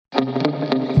Hey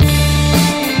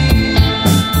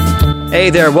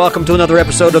there, welcome to another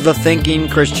episode of the Thinking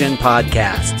Christian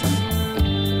Podcast.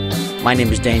 My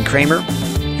name is Dane Kramer,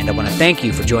 and I want to thank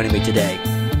you for joining me today.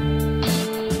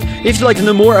 If you'd like to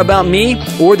know more about me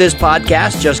or this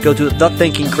podcast, just go to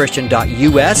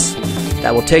thethinkingchristian.us.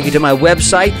 That will take you to my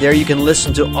website. There you can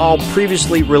listen to all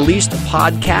previously released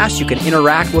podcasts. You can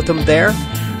interact with them there.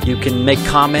 You can make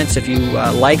comments if you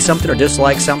like something or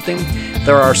dislike something.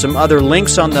 There are some other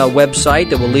links on the website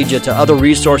that will lead you to other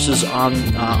resources on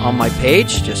my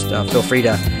page. Just feel free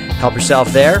to help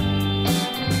yourself there.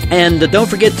 And don't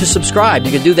forget to subscribe.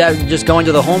 You can do that just going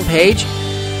to the home page,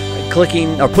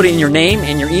 clicking or putting your name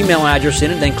and your email address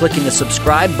in it, then clicking the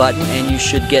subscribe button, and you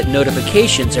should get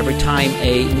notifications every time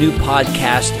a new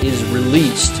podcast is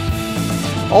released.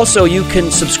 Also, you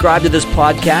can subscribe to this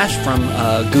podcast from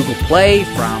Google Play,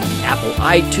 from Apple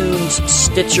iTunes,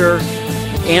 Stitcher,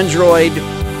 Android,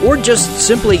 or just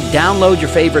simply download your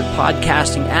favorite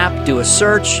podcasting app, do a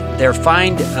search there,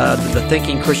 find the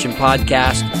Thinking Christian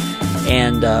Podcast,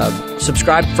 and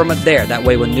subscribe from it there. That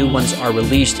way, when new ones are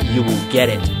released, you will get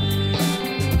it.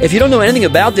 If you don't know anything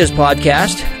about this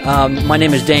podcast, my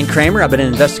name is Dane Kramer. I've been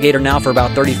an investigator now for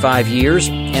about 35 years,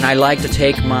 and I like to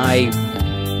take my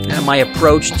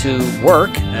approach to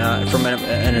work from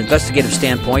an investigative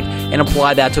standpoint and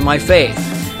apply that to my faith.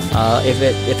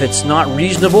 If it's not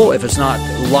reasonable, if it's not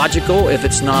logical, if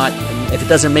it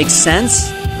doesn't make sense,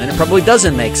 then it probably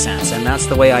doesn't make sense. And that's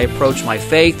the way I approach my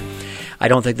faith. I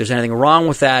don't think there's anything wrong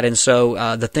with that. And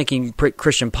so the Thinking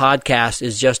Christian Podcast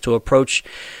is just to approach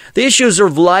the issues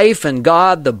of life and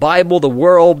God, the Bible, the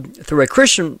world, through a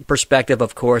Christian perspective,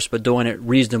 of course, but doing it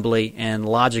reasonably and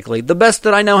logically, the best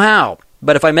that I know how.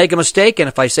 But if I make a mistake and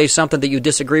if I say something that you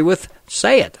disagree with,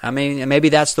 say it. I mean, maybe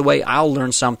that's the way I'll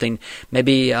learn something.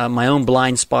 Maybe my own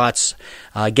blind spots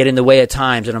get in the way at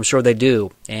times, and I'm sure they do,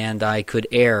 and I could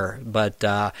err. But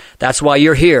that's why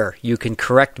you're here. You can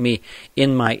correct me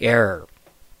in my error.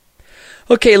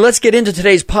 Okay, let's get into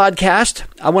today's podcast.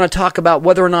 I want to talk about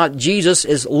whether or not Jesus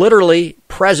is literally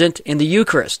present in the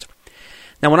Eucharist.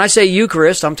 Now, when I say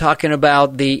Eucharist, I'm talking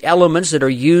about the elements that are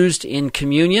used in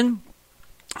communion.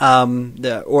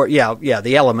 The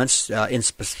elements,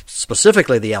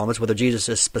 specifically the elements, whether Jesus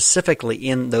is specifically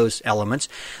in those elements.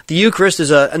 The Eucharist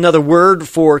is another word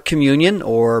for communion,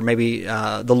 or maybe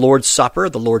the Lord's Supper,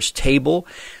 the Lord's table,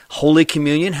 Holy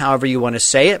Communion, however you want to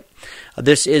say it.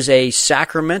 This is a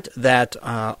sacrament that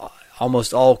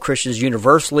almost all Christians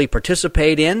universally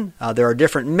participate in. There are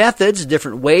different methods,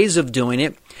 different ways of doing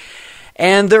it,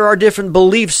 and there are different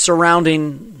beliefs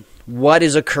surrounding what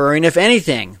is occurring, if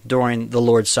anything, during the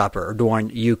Lord's Supper or during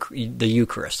the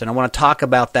Eucharist. And I want to talk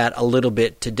about that a little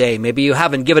bit today. Maybe you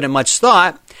haven't given it much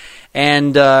thought,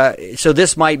 and so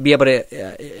this might be able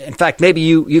to, in fact, maybe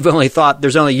you've only thought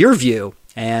there's only your view,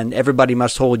 and everybody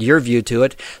must hold your view to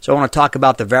it. So I want to talk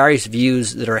about the various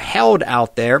views that are held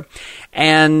out there,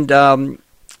 and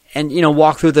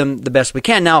walk through them the best we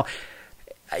can. Now,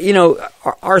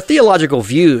 our theological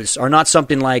views are not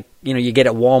something like, you get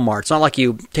at Walmart. It's not like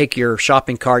you take your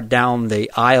shopping cart down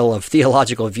the aisle of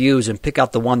theological views and pick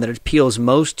out the one that appeals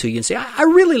most to you and say, I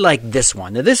really like this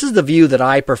one. Now, this is the view that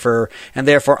I prefer, and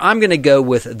therefore I'm going to go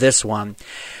with this one.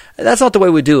 That's not the way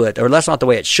we do it, or that's not the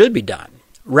way it should be done.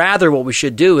 Rather, what we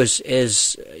should do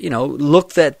is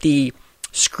look at the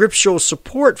scriptural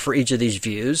support for each of these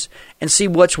views and see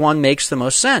which one makes the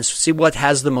most sense, see what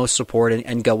has the most support,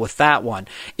 and go with that one,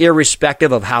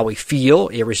 irrespective of how we feel,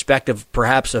 irrespective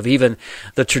perhaps of even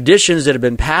the traditions that have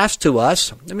been passed to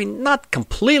us. I mean, not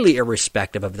completely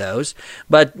irrespective of those,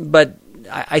 but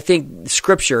I think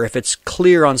Scripture, if it's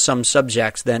clear on some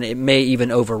subjects, then it may even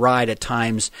override at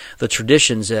times the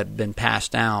traditions that have been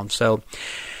passed down. So,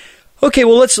 okay,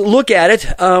 well, let's look at it.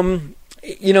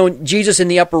 Jesus in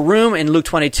the upper room in Luke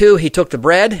 22, he took the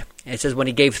bread. It says when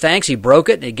he gave thanks, he broke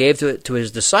it, and he gave it to his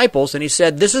disciples, and he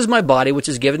said, "This is my body, which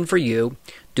is given for you.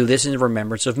 Do this in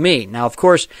remembrance of me." Now, of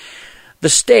course, the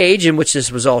stage in which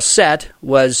this was all set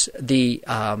was the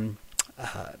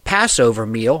Passover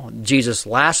meal, Jesus'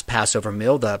 last Passover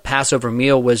meal. The Passover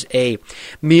meal was a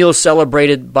meal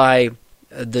celebrated by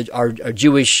our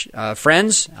Jewish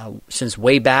friends since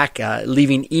way back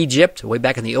leaving Egypt, way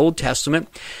back in the Old Testament.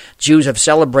 Jews have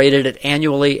celebrated it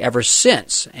annually ever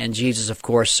since, and Jesus, of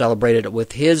course, celebrated it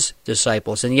with his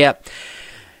disciples. And yet,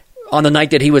 on the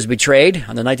night that he was betrayed,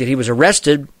 on the night that he was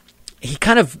arrested, he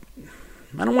kind of,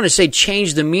 I don't want to say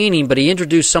changed the meaning, but he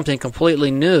introduced something completely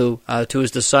new to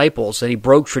his disciples, and he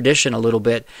broke tradition a little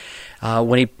bit.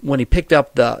 When he picked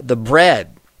up the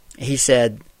bread, he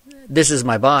said, "This is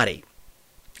my body."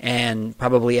 And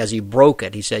probably as he broke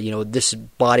it, he said, this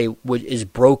body is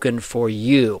broken for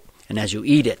you. And as you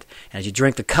eat it, and as you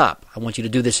drink the cup, I want you to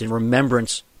do this in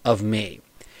remembrance of me.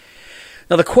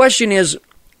 Now the question is,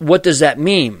 what does that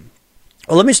mean?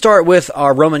 Well, let me start with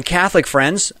our Roman Catholic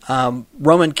friends.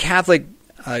 Roman Catholic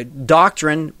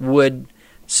doctrine would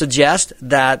suggest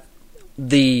that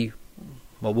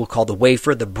what we'll call the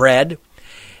wafer, the bread,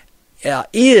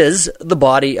 is the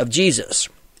body of Jesus.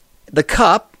 The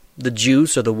cup, the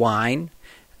juice or the wine,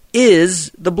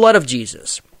 is the blood of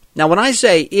Jesus. Now, when I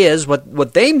say is,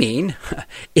 what they mean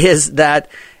is that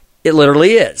it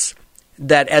literally is.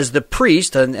 That as the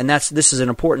priest, and this is an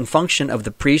important function of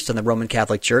the priest in the Roman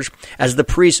Catholic Church, as the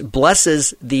priest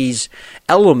blesses these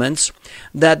elements,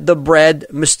 that the bread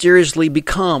mysteriously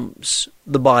becomes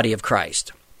the body of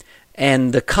Christ.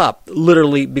 And the cup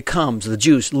literally becomes, the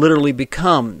juice literally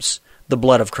becomes the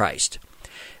blood of Christ.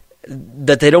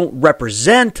 That they don't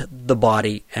represent the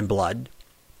body and blood,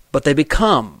 but they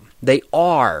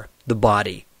are the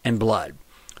body and blood.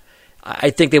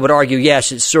 I think they would argue,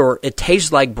 yes, it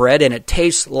tastes like bread and it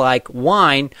tastes like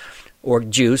wine or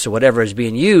juice or whatever is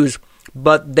being used,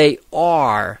 but they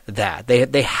are that.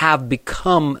 They have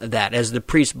become that. As the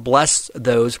priest blessed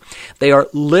those, they are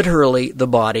literally the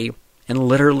body and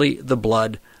literally the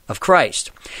blood of Christ.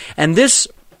 And this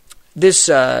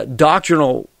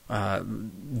doctrinal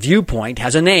viewpoint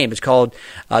has a name. It's called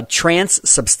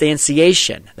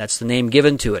transubstantiation. That's the name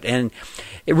given to it. And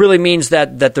it really means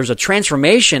that there's a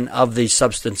transformation of these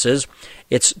substances.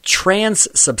 It's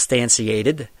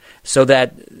transubstantiated so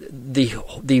that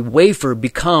the wafer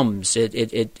becomes,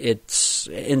 it's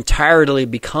entirely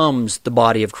becomes the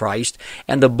body of Christ,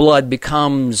 and the blood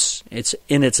becomes, it's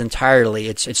in its entirety,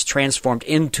 it's transformed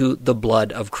into the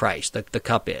blood of Christ, the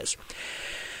cup is.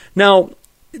 Now,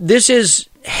 this is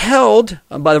held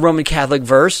by the Roman Catholic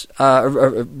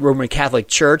Roman Catholic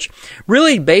Church,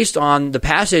 really based on the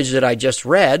passage that I just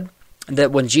read,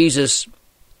 that when Jesus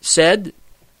said,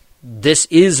 "This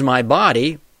is my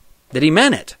body," that he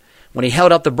meant it. When he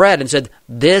held up the bread and said,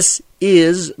 "This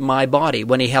is my body,"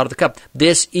 when he held up the cup,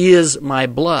 "This is my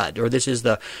blood," or "This is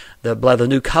the blood of the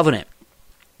new covenant."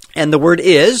 And the word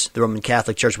 "is," the Roman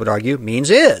Catholic Church would argue, means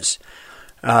is.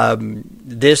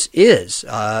 This is.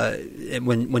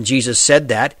 When Jesus said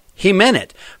that, he meant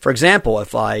it. For example,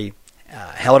 if I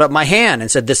held up my hand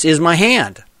and said, "This is my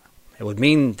hand," it would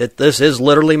mean that this is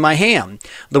literally my hand.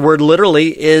 The word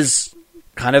 "literally" is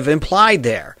kind of implied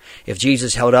there. If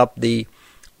Jesus held up the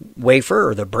wafer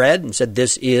or the bread and said,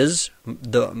 "This is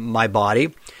my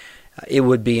body," it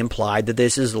would be implied that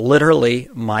this is literally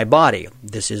my body.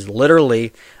 This is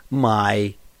literally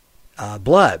my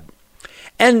blood.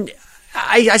 And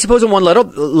I suppose on one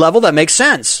level that makes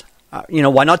sense.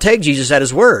 Why not take Jesus at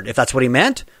his word? If that's what he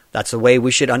meant, that's the way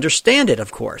we should understand it,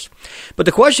 of course. But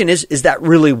the question is that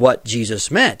really what Jesus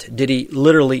meant? Did he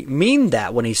literally mean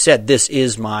that when he said, "This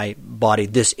is my body,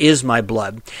 this is my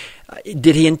blood"?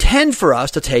 Did he intend for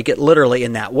us to take it literally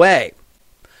in that way?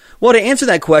 Well, to answer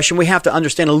that question, we have to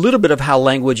understand a little bit of how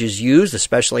language is used,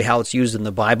 especially how it's used in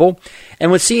the Bible.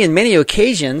 And we'll see in many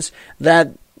occasions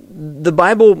that the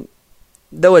Bible,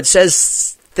 though it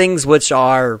says things which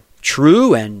are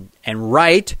true and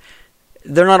right,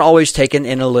 they're not always taken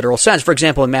in a literal sense. For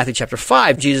example, in Matthew chapter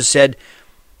 5, Jesus said,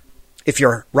 "If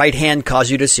your right hand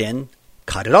causes you to sin,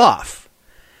 cut it off."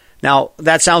 Now,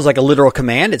 that sounds like a literal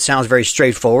command. It sounds very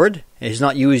straightforward. He's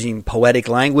not using poetic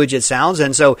language, it sounds.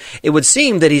 And so it would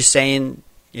seem that he's saying,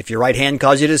 if your right hand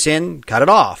causes you to sin, cut it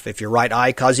off. If your right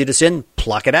eye causes you to sin,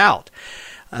 pluck it out.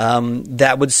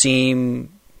 That would seem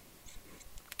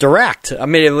direct. I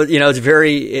mean, it's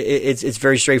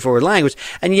very straightforward language,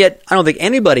 and yet I don't think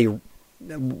anybody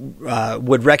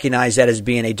would recognize that as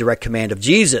being a direct command of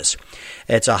Jesus.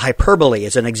 It's a hyperbole.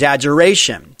 It's an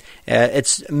exaggeration.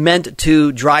 It's meant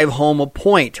to drive home a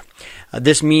point.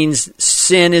 This means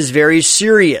sin is very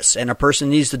serious, and a person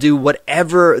needs to do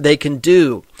whatever they can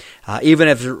do, even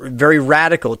if it's very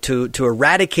radical, to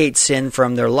eradicate sin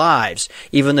from their lives.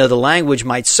 Even though the language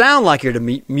might sound like you're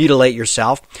to mutilate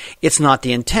yourself, it's not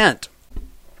the intent.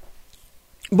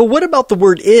 But what about the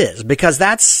word "is"? Because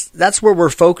that's where we're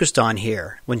focused on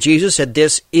here. When Jesus said,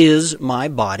 "This is my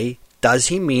body," does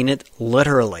he mean it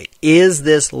literally? Is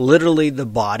this literally the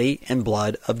body and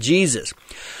blood of Jesus?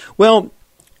 Well,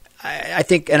 I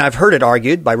think, and I've heard it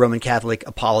argued by Roman Catholic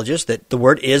apologists, that the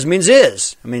word "is" means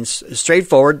is. I mean, it's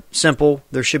straightforward, simple.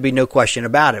 There should be no question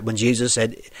about it. When Jesus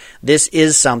said, "This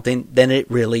is something," then it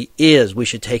really is. We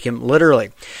should take him literally.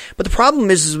 But the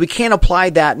problem is we can't apply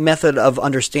that method of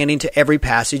understanding to every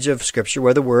passage of Scripture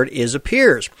where the word "is"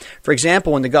 appears. For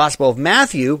example, in the Gospel of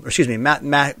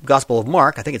Gospel of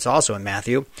Mark, I think it's also in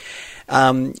Matthew,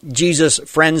 Jesus'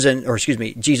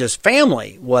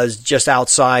 family was just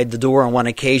outside the door on one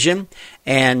occasion,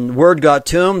 and word got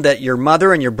to him that your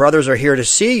mother and your brothers are here to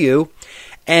see you.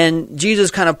 And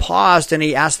Jesus kind of paused and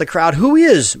he asked the crowd, who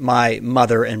is my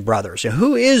mother and brothers? And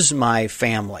who is my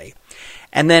family?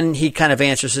 And then he kind of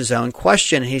answers his own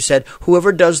question. And he said,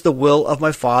 whoever does the will of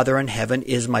my Father in heaven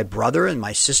is my brother and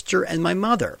my sister and my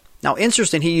mother. Now,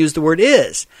 interesting, he used the word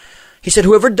is. He said,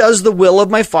 whoever does the will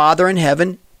of my Father in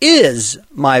heaven is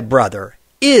my brother,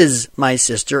 is my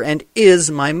sister, and is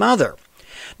my mother.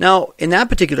 Now, in that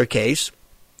particular case,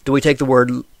 do we take the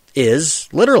word is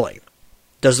literally?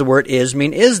 Does the word is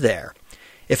mean is there?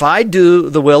 If I do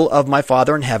the will of my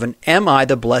Father in heaven, am I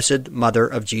the blessed mother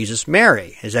of Jesus,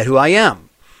 Mary? Is that who I am?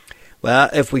 Well,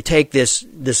 if we take this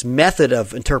method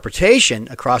of interpretation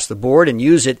across the board and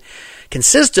use it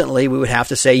consistently, we would have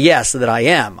to say, yes, that I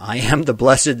am. I am the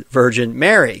Blessed Virgin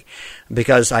Mary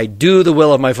because I do the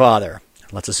will of my Father.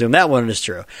 Let's assume that one is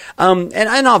true.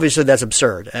 And obviously that's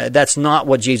absurd. That's not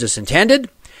what Jesus intended,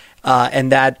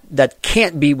 and that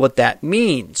can't be what that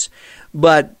means.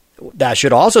 But that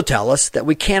should also tell us that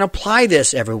we can't apply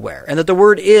this everywhere, and that the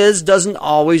word is doesn't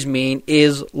always mean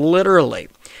is literally.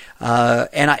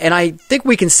 And I think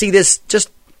we can see this just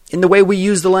in the way we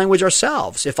use the language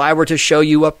ourselves. If I were to show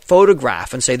you a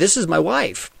photograph and say, this is my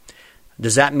wife,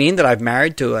 does that mean that I'm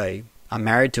married to a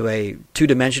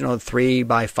 2-dimensional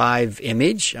 3x5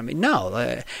 image? I mean,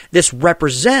 no. This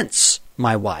represents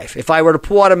my wife. If I were to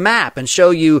pull out a map and show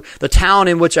you the town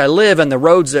in which I live and the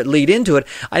roads that lead into it,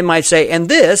 I might say, and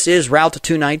this is Route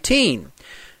 219.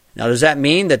 Now, does that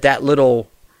mean that little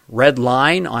red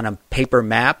line on a paper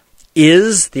map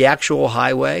is the actual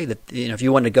highway? That, if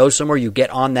you want to go somewhere, you get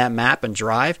on that map and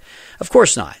drive? Of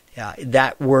course not.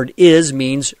 That word is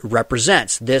means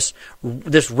represents. This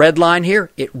red line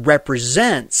here, it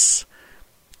represents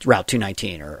Route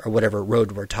 219 or whatever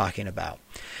road we're talking about.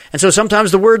 And so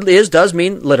sometimes the word is does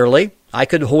mean literally. I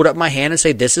could hold up my hand and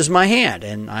say, this is my hand,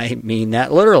 and I mean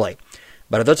that literally.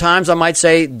 But other times I might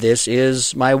say, this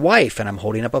is my wife, and I'm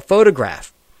holding up a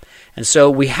photograph. And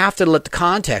so we have to let the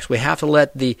context, we have to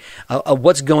let the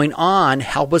what's going on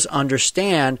help us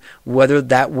understand whether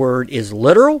that word is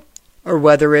literal or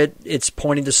whether it's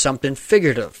pointing to something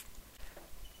figurative.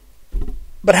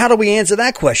 But how do we answer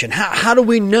that question? How do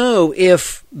we know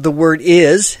if the word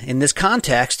is, in this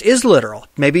context, is literal?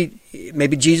 Maybe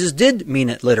Jesus did mean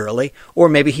it literally, or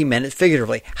maybe he meant it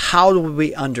figuratively. How do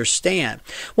we understand?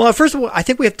 Well, first of all, I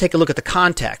think we have to take a look at the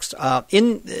context.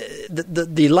 In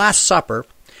the Last Supper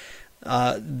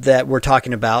that we're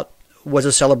talking about was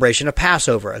a celebration of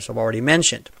Passover, as I've already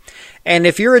mentioned. And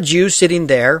if you're a Jew sitting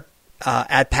there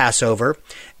at Passover,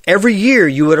 every year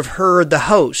you would have heard the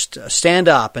host stand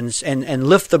up and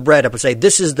lift the bread up and say,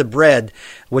 this is the bread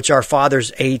which our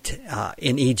fathers ate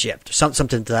in Egypt, something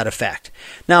to that effect.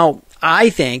 Now,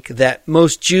 I think that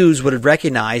most Jews would have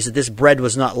recognized that this bread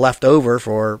was not left over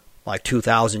for like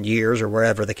 2,000 years or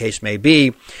wherever the case may be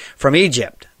from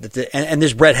Egypt. And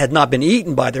this bread had not been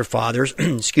eaten by their fathers,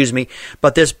 excuse me,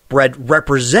 but this bread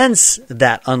represents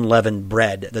that unleavened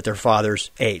bread that their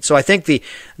fathers ate. So I think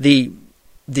the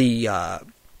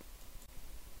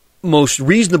most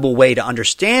reasonable way to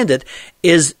understand it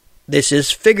is this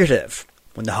is figurative.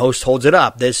 When the host holds it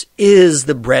up, this is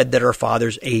the bread that our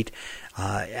fathers ate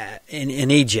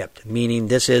in Egypt, meaning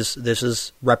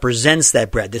this represents that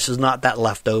bread. This is not that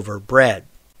leftover bread.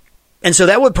 And so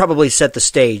that would probably set the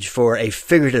stage for a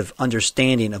figurative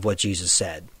understanding of what Jesus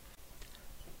said.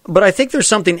 But I think there's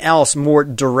something else more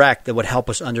direct that would help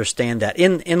us understand that.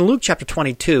 In Luke chapter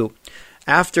 22,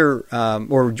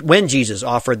 when Jesus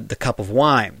offered the cup of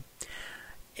wine,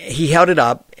 he held it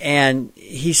up and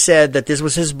he said that this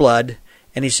was his blood,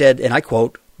 and he said, and I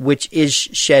quote, which is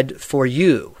shed for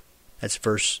you. That's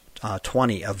verse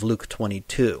 20 of Luke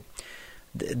 22.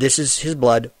 This is his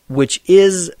blood, which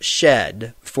is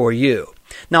shed for you.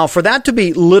 Now, for that to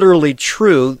be literally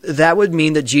true, that would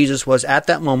mean that Jesus was at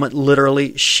that moment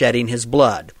literally shedding his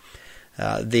blood.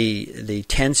 The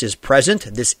tense is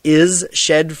present. This is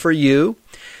shed for you.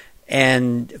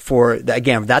 And for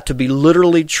that to be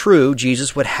literally true,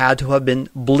 Jesus would have to have been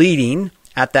bleeding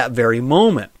at that very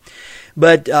moment.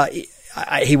 But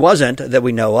he wasn't, that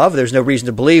we know of. There's no reason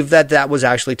to believe that was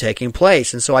actually taking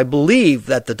place. And so I believe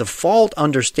that the default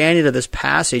understanding of this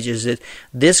passage is that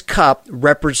this cup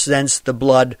represents the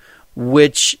blood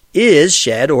which is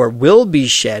shed or will be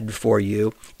shed for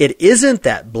you. It isn't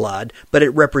that blood, but it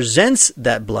represents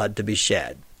that blood to be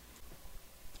shed.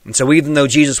 And so even though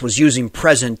Jesus was using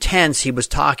present tense, he was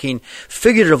talking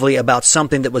figuratively about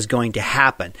something that was going to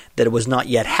happen, that it was not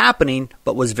yet happening,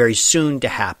 but was very soon to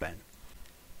happen.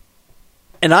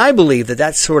 And I believe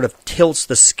that sort of tilts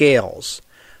the scales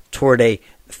toward a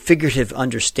figurative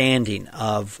understanding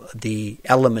of the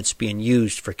elements being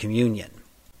used for communion.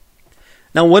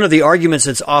 Now, one of the arguments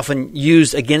that's often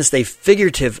used against a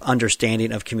figurative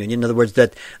understanding of communion, in other words,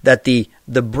 that the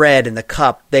bread and the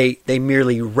cup, they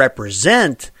merely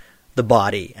represent the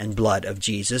body and blood of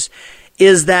Jesus,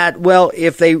 is that, well,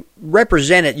 if they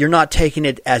represent it, you're not taking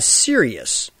it as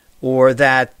serious, or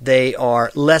that they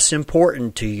are less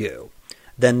important to you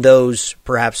than those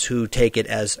perhaps who take it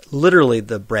as literally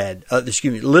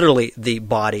literally the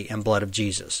body and blood of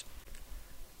Jesus.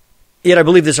 Yet I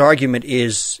believe this argument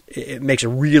is a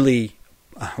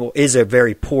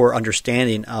very poor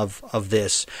understanding of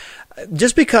this.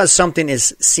 Just because something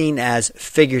is seen as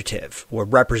figurative or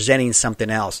representing something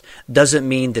else doesn't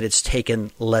mean that it's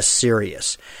taken less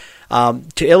serious. To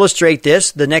illustrate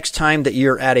this, the next time that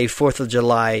you're at a 4th of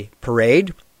July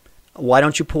parade, why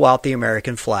don't you pull out the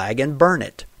American flag and burn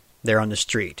it there on the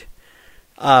street?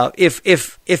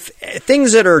 If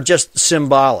things that are just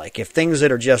symbolic, if things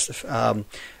that are just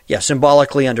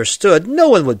symbolically understood, no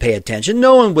one would pay attention.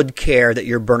 No one would care that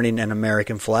you're burning an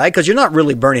American flag, because you're not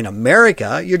really burning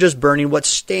America. You're just burning what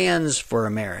stands for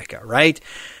America, right?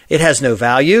 It has no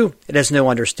value. It has no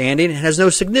understanding. It has no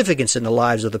significance in the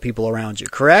lives of the people around you,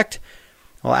 correct?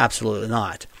 Well, absolutely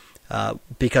not.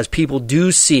 Because people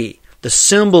do see the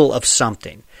symbol of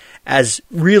something as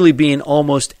really being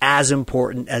almost as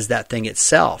important as that thing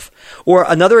itself. Or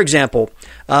another example,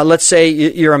 let's say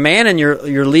you're a man and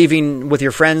you're leaving with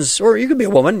your friends, or you could be a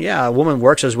woman. Yeah, a woman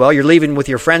works as well. You're leaving with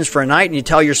your friends for a night and you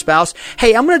tell your spouse,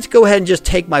 hey, I'm going to go ahead and just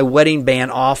take my wedding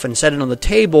band off and set it on the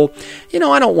table.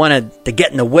 I don't want it to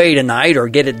get in the way tonight or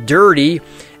get it dirty.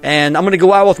 And I'm going to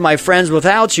go out with my friends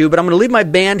without you, but I'm going to leave my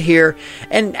band here.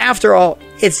 And after all,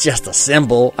 it's just a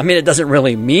symbol. I mean, it doesn't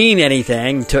really mean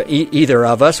anything to either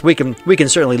of us. We can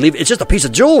certainly leave it. It's just a piece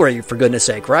of jewelry, for goodness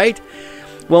sake, right?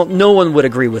 Well, no one would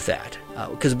agree with that,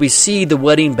 because we see the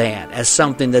wedding band as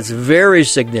something that's very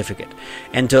significant.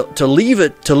 And to leave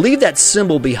that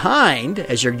symbol behind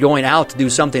as you're going out to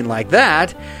do something like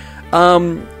that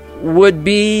would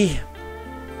be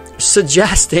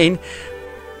suggesting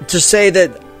to say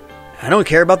that I don't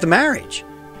care about the marriage.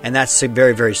 And that's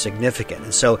very, very significant.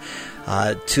 And so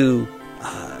to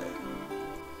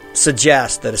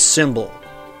suggest that a symbol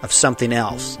of something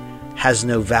else has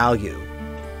no value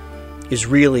is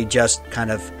really just kind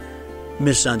of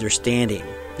misunderstanding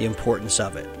the importance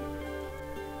of it.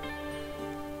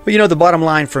 Well, the bottom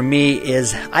line for me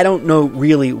is I don't know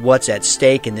really what's at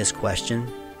stake in this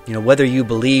question. Whether you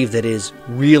believe that is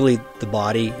really the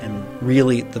body and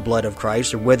really the blood of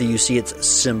Christ, or whether you see it's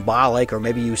symbolic, or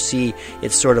maybe you see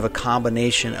it's sort of a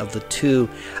combination of the two,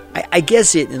 I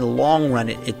guess in the long run,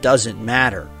 it doesn't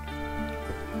matter.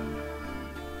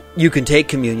 You can take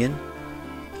communion,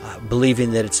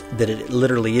 believing that it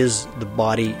literally is the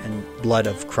body and blood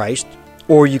of Christ,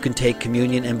 or you can take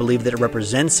communion and believe that it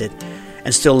represents it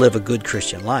and still live a good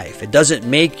Christian life. It doesn't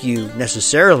make you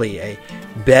necessarily a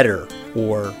better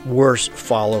or worse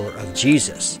follower of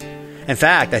Jesus. In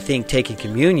fact, I think taking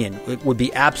communion would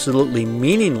be absolutely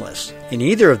meaningless in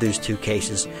either of those two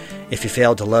cases if you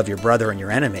failed to love your brother and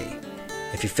your enemy,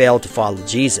 if you failed to follow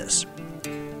Jesus.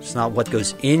 It's not what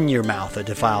goes in your mouth that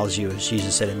defiles you, as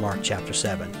Jesus said in Mark chapter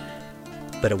 7,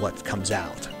 but what comes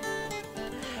out.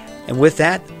 And with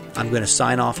that, I'm going to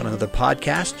sign off on another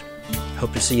podcast.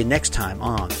 Hope to see you next time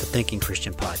on the Thinking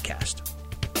Christian Podcast.